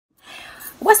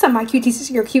What's up, my cuties? This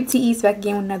is your cute TEs back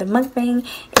again with another mukbang.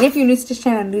 And if you're new to this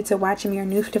channel, new to watching me, or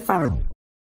new to follow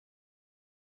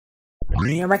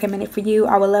me, I recommend it for you.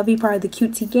 I would love you part of the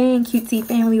cute T gang, cute T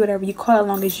family, whatever you call it, as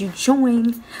long as you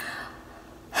join.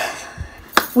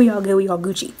 We all good, we all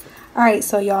Gucci. Alright,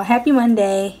 so y'all, happy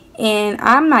Monday. And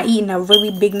I'm not eating a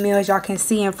really big meal, as y'all can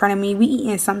see in front of me. We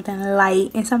eating something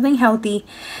light and something healthy.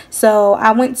 So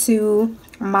I went to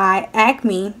my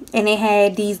Acme and they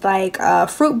had these like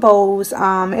fruit bowls.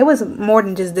 It was more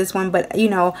than just this one, but you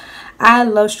know, I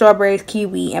love strawberries,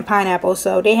 kiwi, and pineapple,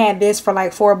 so they had this for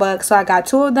like $4, so I got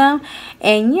 2 of them.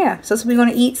 And yeah, so that's what we're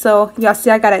gonna eat. So y'all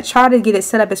see, I gotta try to get it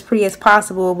set up as pretty as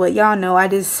possible, but y'all know I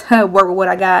just work with what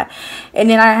I got. And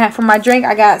then I have, for my drink,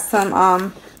 I got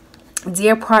some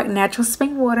Deer Park natural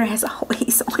spring water, as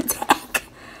always, on deck,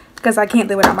 because I can't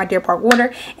live without my Deer Park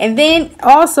water. And then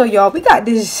also, y'all, we got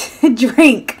this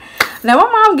drink. Now my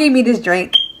mom gave me this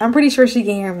drink. I'm pretty sure she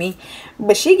can hear me,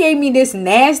 but she gave me this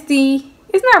nasty,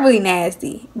 it's not really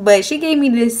nasty, but she gave me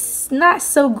this not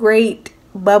so great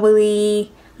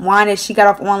bubbly wine that she got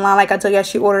off online. Like I told y'all,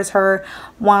 she orders her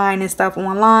wine and stuff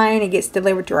online. It gets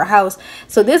delivered to her house.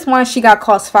 So this one she got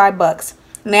cost $5.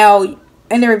 Now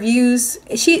in the reviews,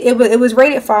 it was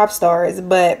rated 5 stars,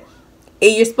 but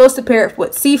you're supposed to pair it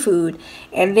with seafood.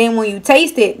 And then when you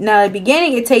taste it, now in the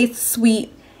beginning it tastes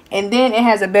sweet, and then it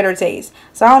has a bitter taste.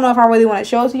 So I don't know if I really want to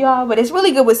show it to y'all, but it's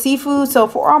really good with seafood. So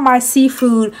for all my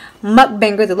seafood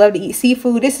mukbangers that love to eat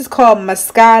seafood, this is called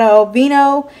Moscato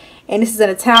Vino, and this is an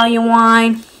Italian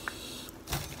wine.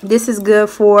 This is good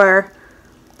for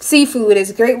seafood.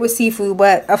 It's great with seafood,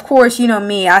 but of course, you know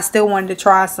me, I still wanted to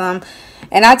try some.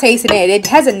 And I tasted it. It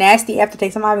has a nasty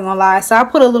aftertaste, I'm not even gonna lie. So I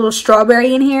put a little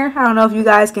strawberry in here. I don't know if you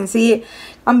guys can see it.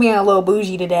 I'm being a little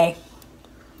bougie today.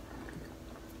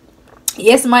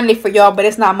 It's Monday for y'all, but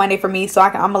it's not Monday for me. So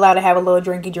I'm allowed to have a little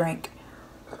drinky drink.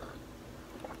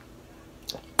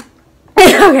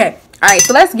 Okay. Alright,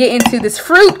 so let's get into this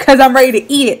fruit, because I'm ready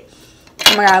to eat it.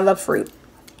 Oh my god, I love fruit.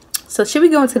 So should we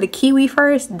go into the kiwi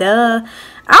first? Duh.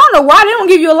 I don't know why they don't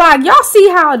give you a lot. Y'all see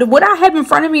how what I have in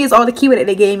front of me is all the kiwi that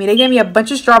they gave me. They gave me a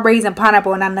bunch of strawberries and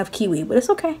pineapple and not enough kiwi, but it's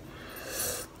okay.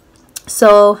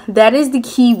 So that is the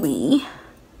kiwi.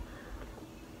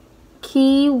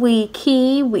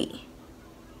 Kiwi.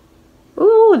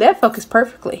 Ooh, that focused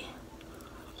perfectly.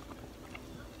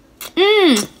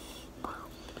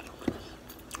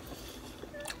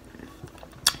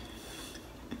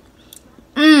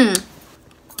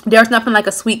 There's nothing like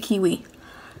a sweet kiwi.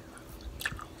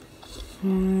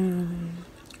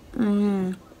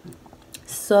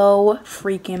 So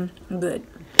freaking good.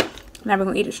 Now we're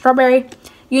gonna eat a strawberry.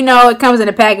 You know, it comes in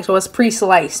a package, so it's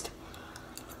pre-sliced.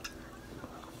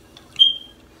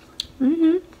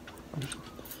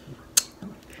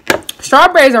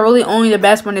 Strawberries are really only the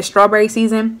best when it's strawberry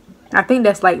season. I think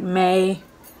that's like May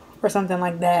or something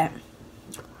like that.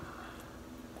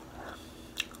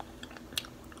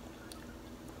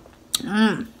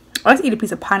 Let's eat a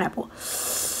piece of pineapple.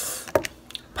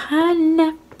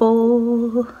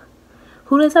 Pineapple.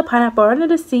 Who does a pineapple under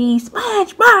the sea?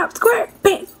 SpongeBob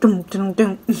SquarePants. Dum dum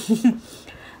dum.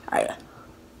 Alright.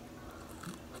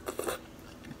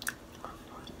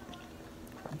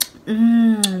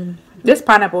 This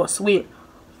pineapple is sweet.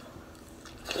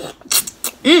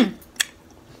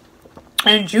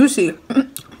 And juicy.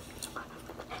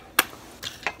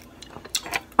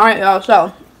 Alright, y'all,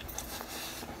 so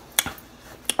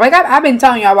like I've been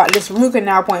telling y'all about this root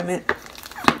canal appointment.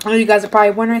 I know you guys are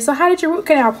probably wondering, so how did your root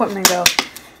canal appointment go?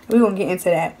 We're gonna get into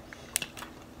that.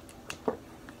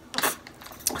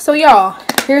 So y'all,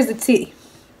 here's the tea.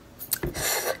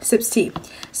 Sips tea.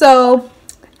 So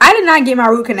I did not get my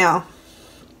root canal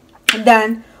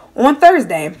done on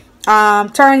Thursday.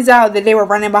 Turns out that they were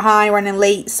running behind, running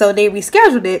late, so they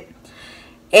rescheduled it.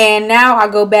 And now I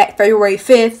go back February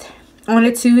 5th on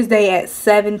a Tuesday at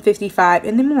 7:55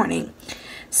 in the morning.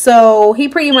 So he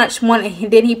pretty much my the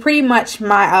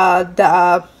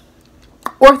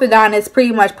orthodontist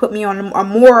pretty much put me on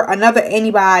another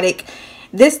antibiotic.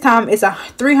 This time it's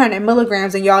 300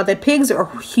 milligrams, and y'all, the pigs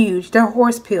are huge. They're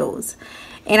horse pills,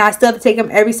 and I still have to take them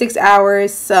every 6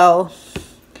 hours. So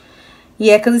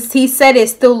yeah, because he said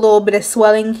it's still a little bit of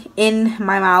swelling in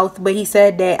my mouth, but he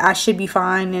said that I should be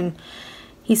fine. And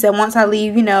he said once I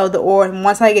leave, you know,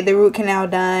 once I get the root canal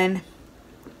done,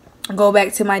 go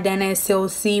back to my dentist, he'll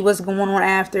see what's going on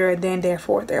after, and then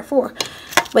therefore.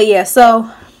 But yeah, so,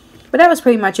 but that was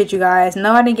pretty much it, you guys.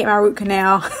 No, I didn't get my root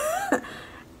canal.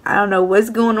 I don't know what's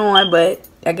going on, but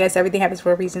I guess everything happens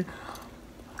for a reason.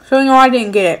 So no, I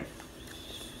didn't get it.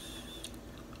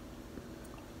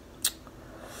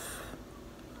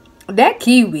 That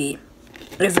kiwi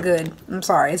It's good. I'm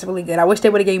sorry. It's really good. I wish they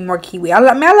would have gave me more kiwi. I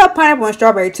love pineapple and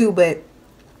strawberry too, but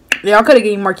y'all could have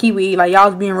gave me more kiwi. Like, y'all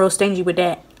was being real stingy with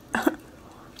that.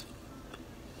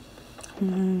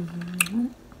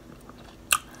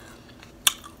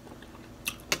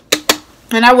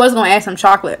 And I was going to add some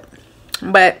chocolate,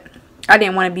 but I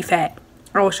didn't want to be fat.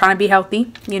 I was trying to be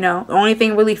healthy, you know. The only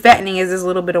thing really fattening is this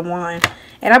little bit of wine.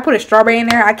 And I put a strawberry in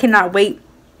there. I cannot wait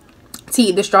to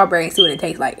eat the strawberry and see what it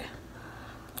tastes like.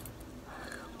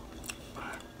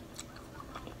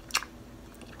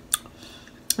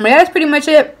 But that's pretty much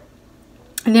it.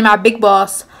 And then my big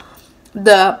boss,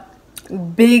 the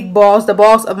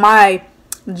boss of my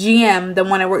GM, the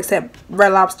one that works at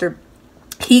Red Lobster,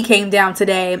 he came down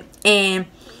today. And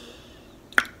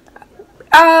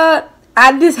I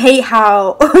just hate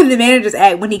how the managers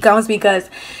act when he comes, because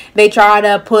they try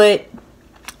to put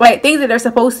like things that they're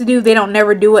supposed to do, they don't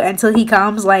never do it until he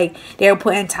comes. Like, they're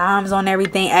putting times on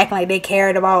everything, acting like they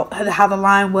cared about how the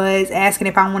line was, asking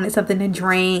if I wanted something to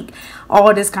drink,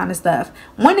 all this kind of stuff.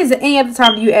 When is it any other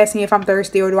time do you ask me if I'm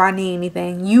thirsty or do I need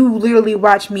anything? You literally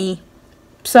watch me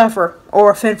suffer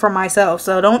or fend for myself,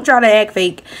 so don't try to act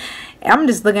fake. I'm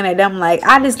just looking at them like,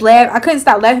 I just laugh. I couldn't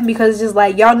stop laughing because it's just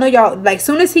like, y'all know, y'all, like,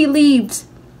 soon as he leaves,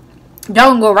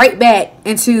 y'all gonna go right back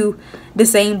into the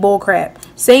same bull crap.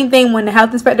 Same thing when the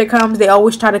health inspector comes, they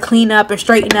always try to clean up and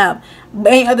straighten up.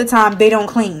 But any other time, they don't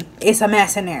clean. It's a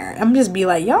mess in there. I'm just be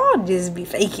like, y'all just be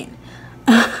faking.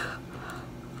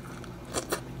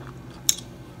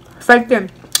 Fake them.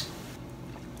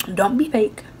 Don't be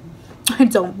fake.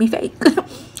 Don't be fake.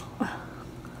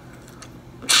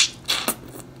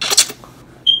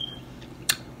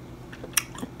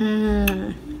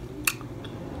 Mmm.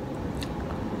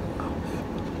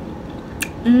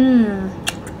 Mmm.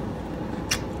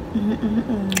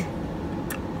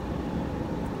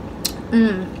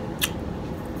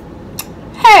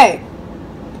 Hey.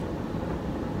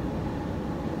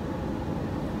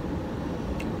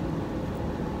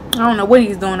 I don't know what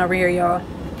he's doing over here, y'all.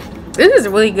 This is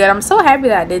really good. I'm so happy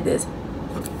that I did this.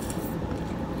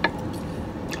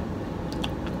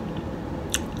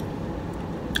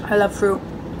 I love fruit.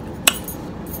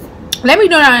 Let me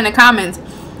know down in the comments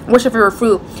what's your favorite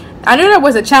fruit. I knew there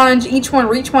was a challenge, each one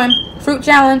reach one fruit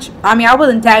challenge. I mean, I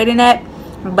wasn't tagged in that,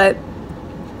 but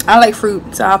I like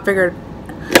fruit, so I figured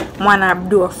why not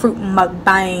do a fruit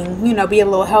mukbang, you know, be a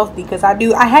little healthy, because I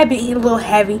have been eating a little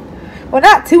heavy. Well,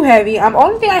 not too heavy.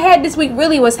 Only thing I had this week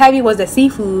really was heavy was the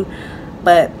seafood,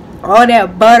 but all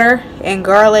that butter and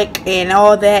garlic and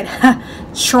all that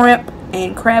shrimp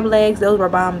and crab legs, those were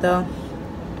bomb though.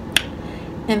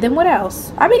 And then what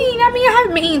else? I've been eating, I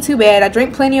haven't been eating too bad. I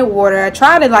drink plenty of water. I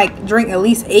try to like drink at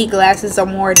least 8 glasses or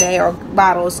more a day, or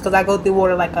bottles, because I go through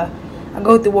water like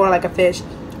a fish.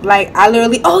 Like, I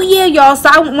literally, oh yeah, y'all,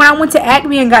 so when I went to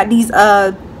Acme and got these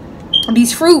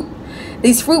fruit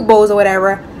bowls or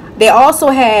whatever, they also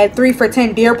had 3 for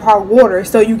 $10 Deer Park water,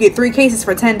 so you get 3 cases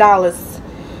for $10.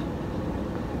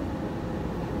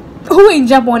 Who ain't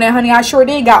jump on that, honey? I sure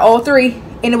did. Got all 3,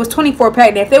 and it was 24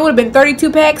 pack. If it would have been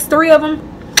 32 packs, 3 of them,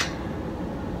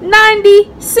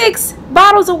 96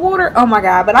 bottles of water. Oh my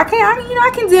god. But I can't, I mean, you know, I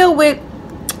can deal with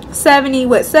 72.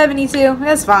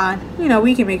 That's fine, you know,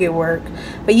 we can make it work.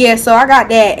 But yeah, so I got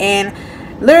that, and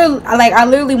I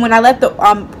literally when I left the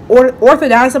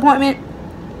orthodontist appointment,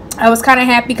 I was kind of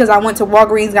happy because I went to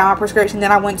Walgreens, got my prescription.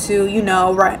 Then I went to,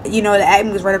 the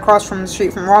Acme was right across from the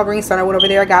street from Walgreens, so I went over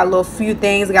there, got a few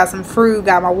things, got some fruit,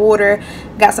 got my water,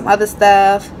 got some other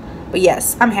stuff. But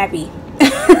yes, I'm happy.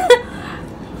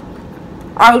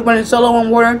 I was running solo on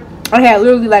water. I had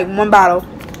literally like 1 bottle.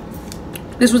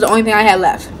 This was the only thing I had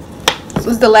left. This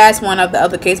was the last one of the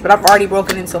other case, but I've already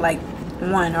broken into like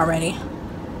 1 already.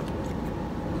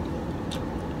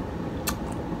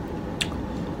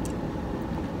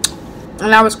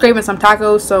 And I was craving some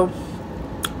tacos, so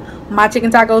my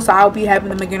chicken tacos, so I'll be having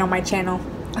them again on my channel.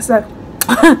 So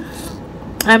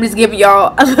I'm just giving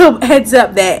y'all a little heads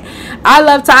up that I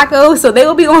love tacos, so they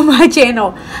will be on my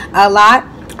channel a lot.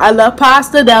 I love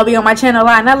pasta, that'll be on my channel a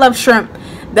lot, and I love shrimp,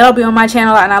 that'll be on my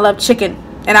channel a lot, and I love chicken.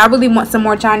 And I really want some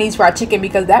more Chinese fried chicken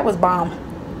because that was bomb.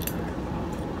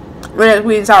 Red,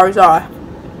 sweet, and sour sauce.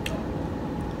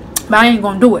 But I ain't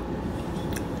gonna do it.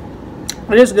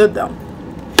 It is good though.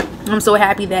 I'm so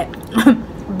happy that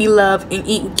Be Love and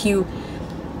Eat with Q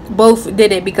both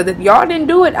did it, because if y'all didn't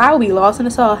do it, I would be lost in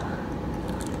the sauce.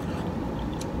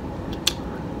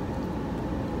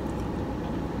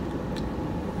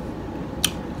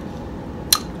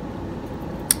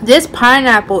 This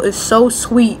pineapple is so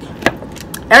sweet.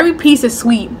 Every piece is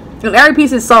sweet and every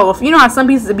piece is soft. You know how some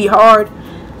pieces would be hard?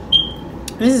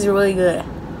 This is really good.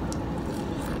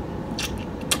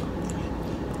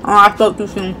 I spoke too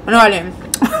soon. No, I didn't.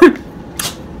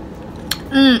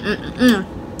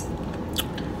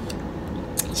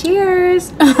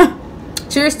 Cheers.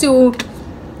 Cheers to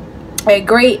a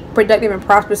great, productive, and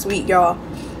prosperous week, y'all.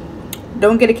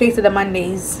 Don't get a case of the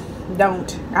Mondays.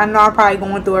 Don't. I know I'm probably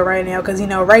going through it right now because, you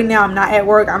know, right now I'm not at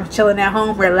work. I'm chilling at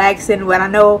home, relaxing, but I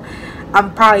know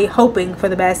I'm probably hoping for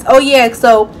the best. Oh, yeah.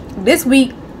 So this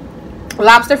week,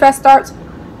 Lobster Fest starts.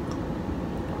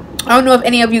 I don't know if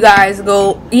any of you guys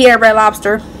go eat at Red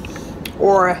Lobster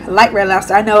or like Red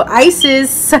Lobster. I know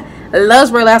Isis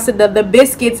loves Red Lobster, the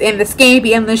biscuits and the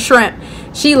scampi and the shrimp.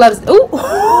 She loves. Ooh.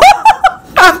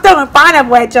 I'm throwing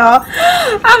pineapple at y'all.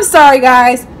 I'm sorry,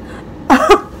 guys.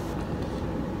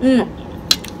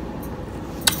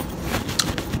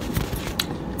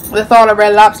 The thought of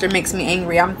Red Lobster makes me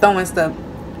angry. I'm throwing stuff.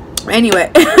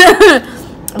 Anyway.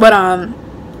 But,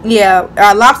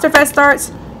 yeah. Lobster Fest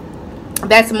starts.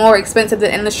 That's more expensive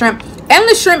than Endless Shrimp.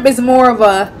 Endless Shrimp is more of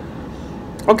a...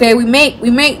 Okay, we make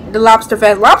the Lobster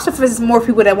Fest. Lobster Fest is more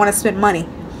people that want to spend money.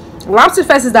 Lobster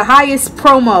Fest is the highest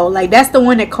promo. Like, that's the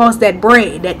one that costs that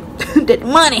bread, that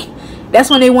money. That's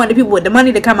when they want the people with the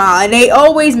money to come out. And they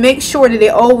always make sure that they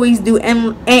always do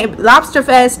Lobster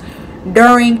Fest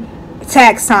during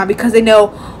tax time. Because they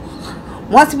know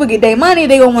once people get their money,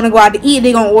 they gonna want to go out to eat.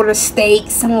 They gonna order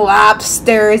steaks and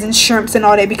lobsters and shrimps and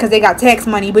all that because they got tax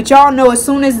money. But y'all know as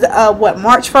soon as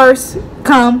March 1st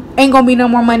come, ain't gonna be no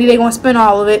more money. They gonna spend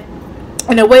all of it.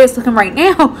 And the way it's looking right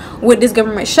now with this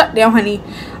government shutdown, honey,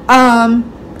 ain't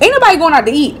nobody going out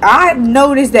to eat. I've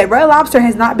noticed that Red Lobster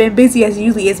has not been busy as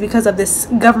usually is because of this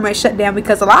government shutdown.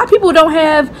 Because a lot of people don't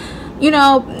have, you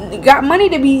know, got money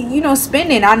to be, you know,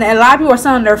 spending. A lot of people are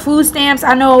selling their food stamps.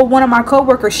 I know one of my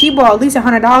coworkers, she bought at least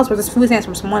 $100 worth of food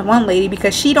stamps from one lady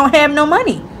because she don't have no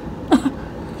money.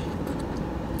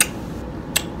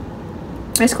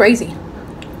 It's crazy.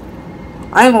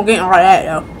 I ain't gonna get all that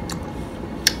though.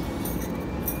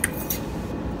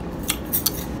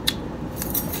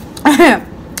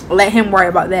 Let him worry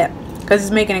about that because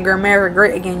it's making America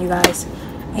great again, you guys.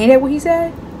 Ain't that what he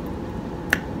said?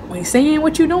 When he's saying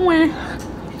what you doing.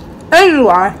 Anyway,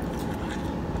 what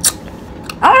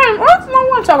I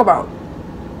want to talk about?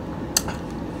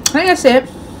 Like I said,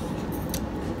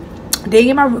 did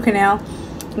get my root canal.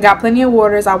 Got plenty of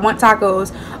waters. I want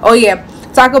tacos. Oh yeah,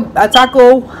 taco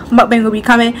mukbang will be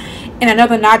coming, and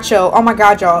another nacho. Oh my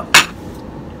god, y'all.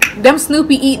 Them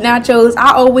Snoopy eat nachos,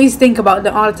 I always think about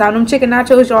them all the time. Them chicken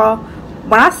nachos, y'all.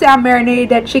 When I say I marinated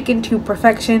that chicken to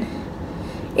perfection,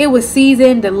 it was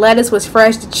seasoned, the lettuce was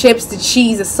fresh, the chips, the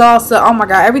cheese, the salsa. Oh my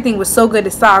god, everything was so good.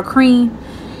 The sour cream.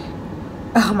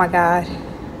 Oh my god.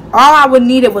 All I would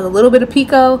need it was a little bit of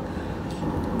pico.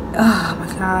 Oh my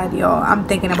god, y'all. I'm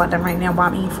thinking about them right now while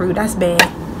I'm eating fruit. That's bad.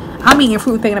 I'm eating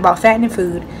fruit thinking about fattening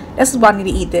food. This is why I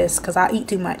need to eat this, because I eat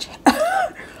too much.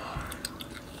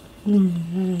 But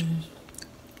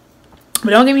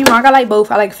don't get me wrong, I like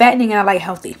both. I like fattening and I like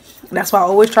healthy. That's why I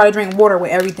always try to drink water with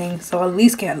everything. So I can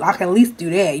at least do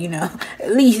that, you know.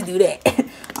 At least do that.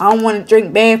 I don't want to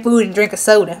drink bad food and drink a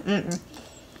soda.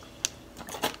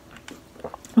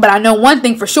 But I know one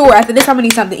thing for sure. After this, I'm going to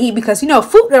need something to eat. Because, you know,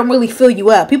 fruit don't really fill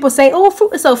you up. People say, oh,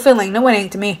 fruit is so filling. No, it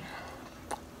ain't to me.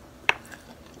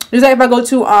 Just like if I go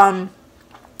to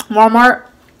Walmart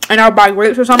and I'll buy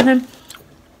grapes or something.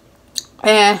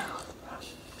 And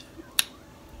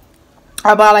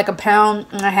I buy like 1.5 pounds.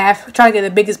 Try to get the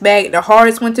biggest bag, the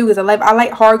hardest one too, because I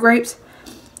like hard grapes.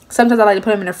 Sometimes I like to put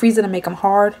them in the freezer to make them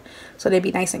hard, so they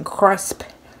be nice and crisp.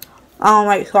 I don't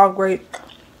like soft grape,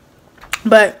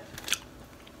 but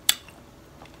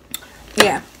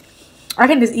yeah, I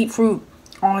can just eat fruit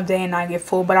all day and not get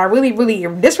full. But I really,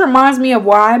 this reminds me of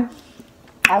why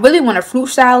I really want a fruit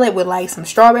salad with like some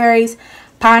strawberries,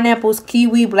 pineapples,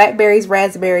 kiwi, blackberries,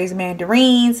 raspberries,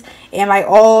 mandarins, and like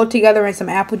all together in some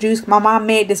apple juice. My mom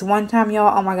made this one time,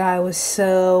 y'all. Oh my god, it was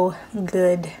so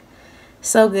good.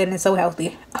 So good and so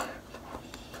healthy.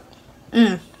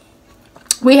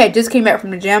 We had just came back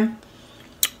from the gym.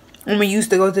 And we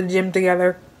used to go to the gym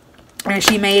together. And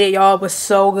she made it, y'all. It was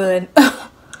so good.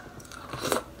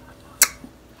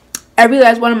 I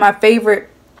realized one of my favorite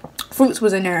fruits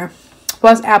was in there.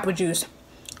 Plus apple juice.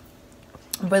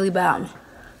 Really bad.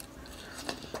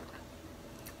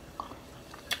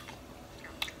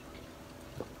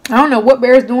 I don't know what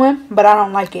Bear's doing, but I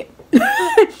don't like it.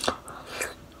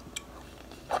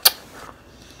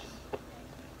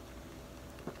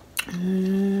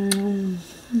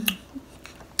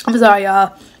 I'm sorry,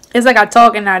 y'all. It's like I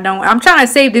talk and I don't. I'm trying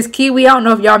to save this kiwi. I don't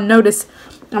know if y'all noticed.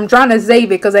 I'm trying to save it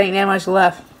because there ain't that much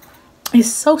left.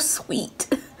 It's so sweet.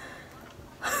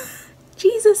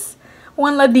 Jesus.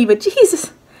 One love diva.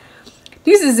 Jesus.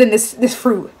 Jesus is in this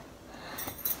fruit.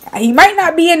 He might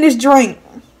not be in this drink.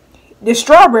 The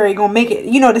strawberry gonna make it.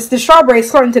 You know, the strawberry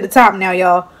is flirting to the top now,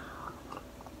 y'all.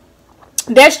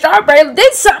 That strawberry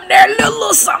did something there. A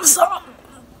little something, something.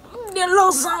 A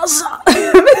little something,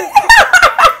 something.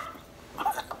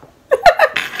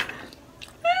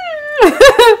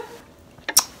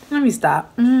 Let me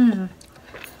stop. God,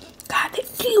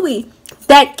 that kiwi.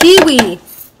 That kiwi.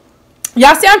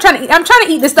 Y'all see, I'm trying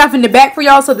to eat the stuff in the back for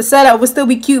y'all so the setup will still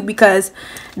be cute because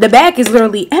the back is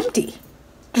literally empty.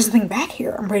 There's nothing back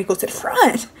here. I'm ready to go to the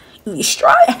front. Eat these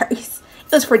strawberries.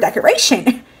 It was for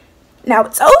decoration. Now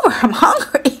it's over. I'm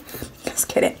hungry. Just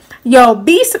kidding. Yo,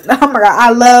 B. Oh my God,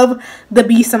 I love the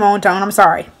B. Simone tone. I'm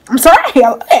sorry. I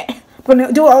love it. I'm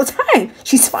gonna do it all the time.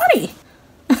 She's funny.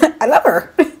 I love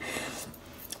her.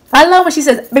 I love when she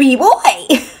says, "Baby boy,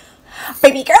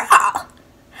 baby girl,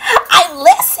 I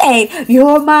listen.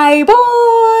 You're my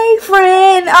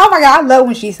boyfriend." Oh my God, I love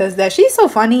when she says that. She's so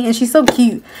funny and she's so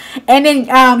cute. And then,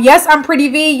 yes, I'm Pretty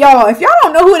V. Y'all, if y'all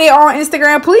don't know who they are on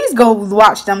Instagram, please go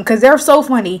watch them because they're so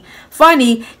funny.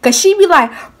 Funny because she be like,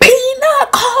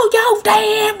 "Peanut, call your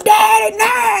damn daddy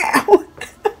now."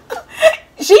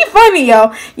 She funny,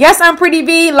 yo. Yes, I'm Pretty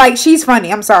V. Like, she's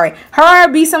funny. I'm sorry. Her,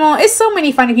 B. Simone. It's so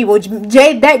many funny people.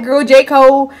 That girl, J.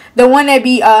 Cole. The one that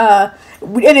be, in a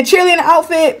cheerleading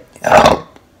outfit. Oh,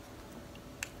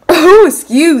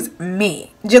 excuse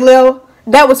me. Jalil,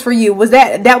 that was for you.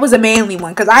 That was a manly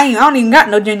one. Because I don't even got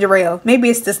no ginger ale. Maybe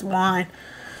it's just wine.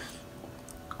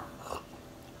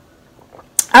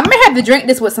 I may have to drink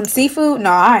this with some seafood. No,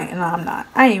 I'm not.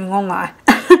 I ain't even gonna lie.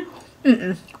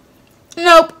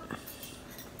 Nope.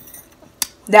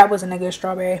 That wasn't a good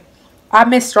strawberry. I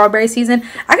miss strawberry season.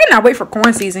 I cannot wait for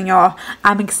corn season, y'all.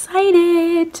 I'm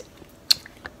excited.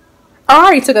 I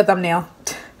already took a thumbnail.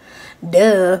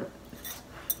 Duh.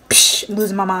 Psh,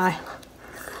 losing my mind.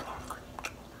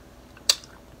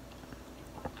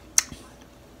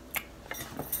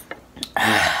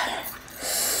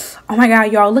 Oh my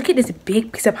God, y'all. Look at this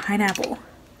big piece of pineapple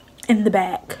in the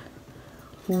back.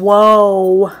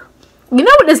 Whoa. You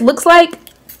know what this looks like?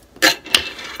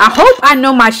 I hope I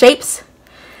know my shapes.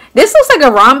 This looks like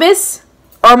a rhombus.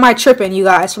 Or am I tripping, you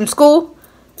guys, from school?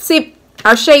 See,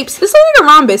 our shapes. This looks like a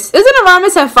rhombus. Doesn't a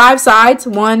rhombus have 5 sides?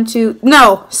 1, 2.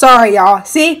 No, sorry, y'all.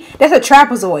 See, that's a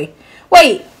trapezoid.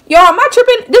 Wait, y'all, am I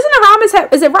tripping? Doesn't a rhombus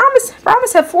have, is it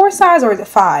rhombus have 4 sides or is it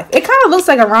 5? It kind of looks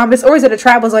like a rhombus, or is it a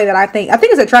trapezoid that I think? I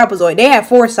think it's a trapezoid. They have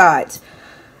 4 sides.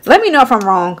 Let me know if I'm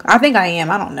wrong. I think I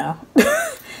am. I don't know. It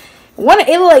looks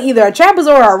like either a trapezoid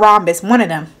or a rhombus. One of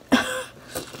them.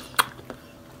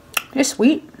 It's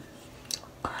sweet.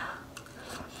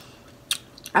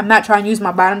 I'm not trying to use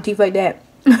my bottom teeth like that.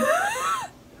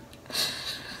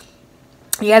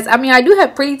 Yes, I mean, I do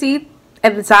have pretty teeth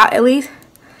at the top, at least.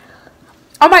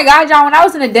 Oh my God, y'all, when I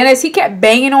was in the dentist, he kept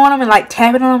banging on them and like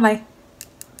tapping on them, like,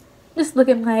 just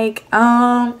looking like,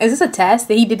 is this a test?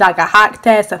 That he did like a hot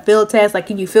test, a field test, like,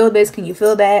 can you feel this? Can you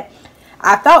feel that?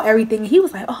 I felt everything. He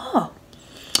was like, oh,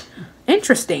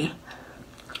 interesting.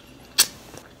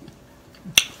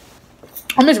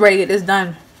 I'm just ready to get this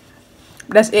done.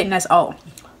 That's it and that's all.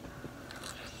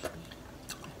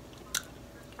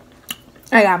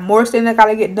 I got more things I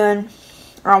gotta get done.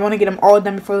 Or I want to get them all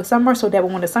done before the summer so that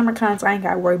when the summer comes, I ain't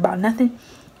gotta worry about nothing.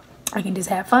 I can just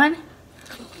have fun.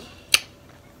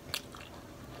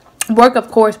 Work,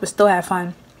 of course, but still have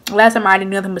fun. Last time I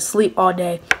didn't do nothing but sleep all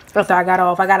day after I got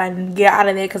off. I gotta get out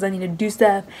of there because I need to do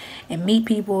stuff and meet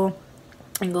people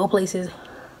and go places.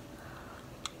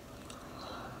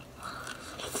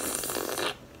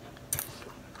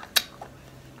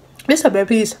 This is a big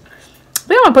piece. I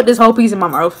think I'm gonna put this whole piece in my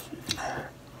mouth.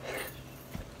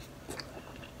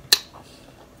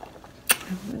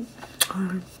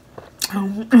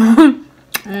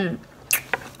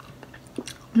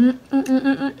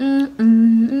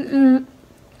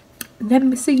 Let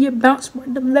me see you bounce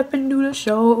with the left and do the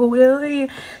shoulder.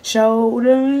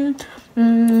 Shoulder.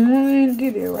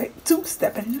 Get it right.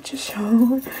 2-stepping with your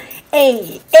shoulder.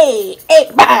 Hey, hey,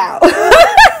 hey, bow.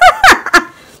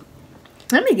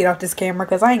 Let me get off this camera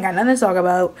because I ain't got nothing to talk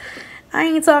about. I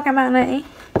ain't talking about nothing.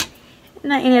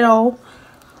 Nothing at all.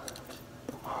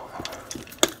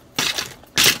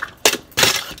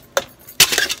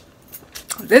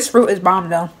 This fruit is bomb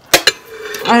though.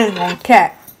 I ain't gonna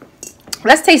cap.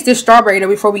 Let's taste this strawberry though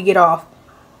before we get off.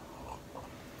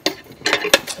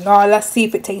 Y'all, let's see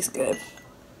if it tastes good.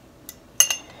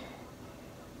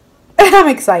 I'm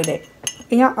excited.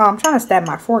 I'm trying to stab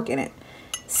my fork in it.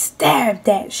 Stab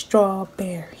that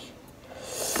strawberry.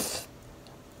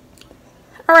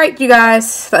 Alright, you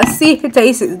guys. Let's see if it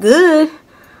tastes good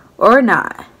or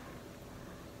not.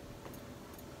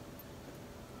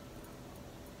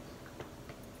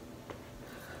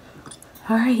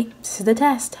 All right, this is the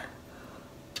test.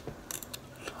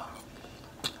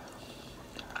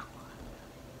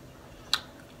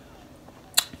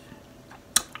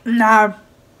 Nah,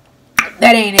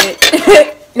 that ain't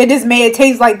it. It just made it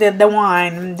taste like the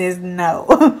wine. There's no.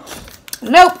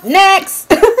 Nope. Next.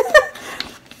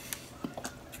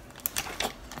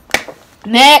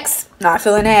 Next. Not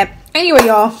feeling that. Anyway,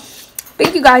 y'all.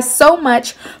 Thank you guys so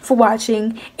much for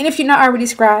watching. And if you're not already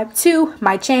subscribed to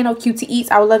my channel, QT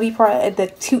Eats, I would love you part of the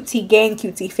QT gang,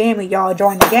 QT family. Y'all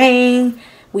join the gang.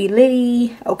 We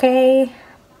litty. Okay?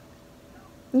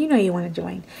 You know you want to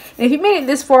join. And if you made it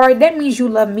this far, that means you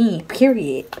love me.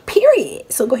 Period.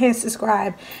 Period. So go ahead and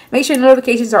subscribe. Make sure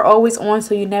notifications are always on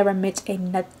so you never miss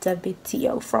another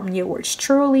video from yours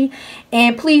truly.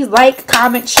 And please like,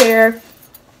 comment, share.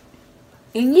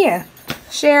 And yeah,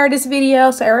 share this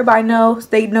video so everybody knows.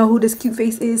 They know who this cute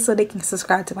face is so they can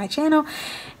subscribe to my channel.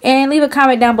 And leave a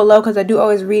comment down below because I do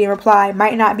always read and reply.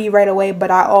 Might not be right away,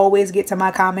 but I always get to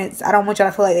my comments. I don't want y'all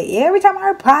to feel like that. Every time I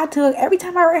reply to her, every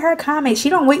time I write her a comment, she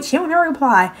don't wait. She don't ever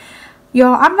reply.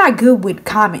 Y'all, I'm not good with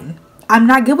commenting. I'm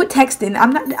not good with texting.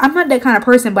 I'm not that kind of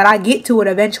person, but I get to it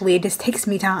eventually. It just takes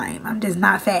me time. I'm just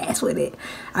not fast with it.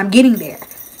 I'm getting there.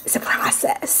 It's a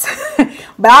process.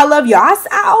 But I love y'all.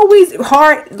 I always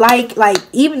like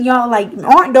even y'all, like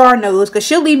Aunt Dar knows, because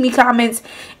she'll leave me comments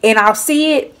and I'll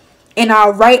see it and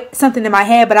I'll write something in my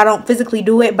head, but I don't physically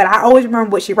do it. But I always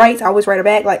remember what she writes. I always write it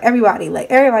back. Like everybody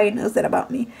knows that about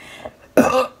me.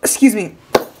 Excuse me.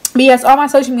 But yes, all my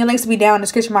social media links will be down in the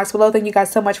description box below. Thank you guys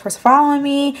so much for following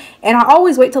me. And I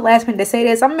always wait till last minute to say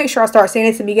this. I'm going to make sure I start saying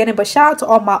this in the beginning. But shout out to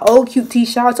all my old cuties.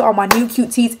 Shout out to all my new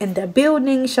cuties in the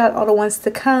building. Shout out to all the ones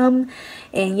to come.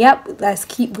 And yep, let's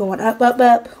keep going up, up,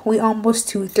 up. We almost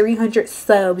to 300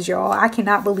 subs, y'all. I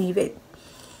cannot believe it.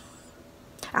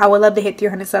 I would love to hit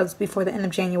 300 subs before the end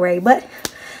of January. But,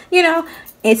 you know,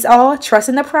 it's all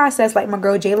trusting the process. Like my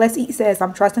girl J Let's Eat says,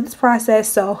 I'm trusting this process.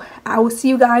 So I will see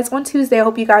you guys on Tuesday. I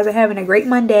hope you guys are having a great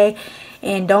Monday.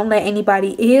 And don't let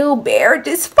anybody bear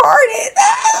just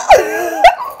farted.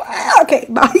 Okay,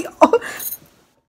 bye.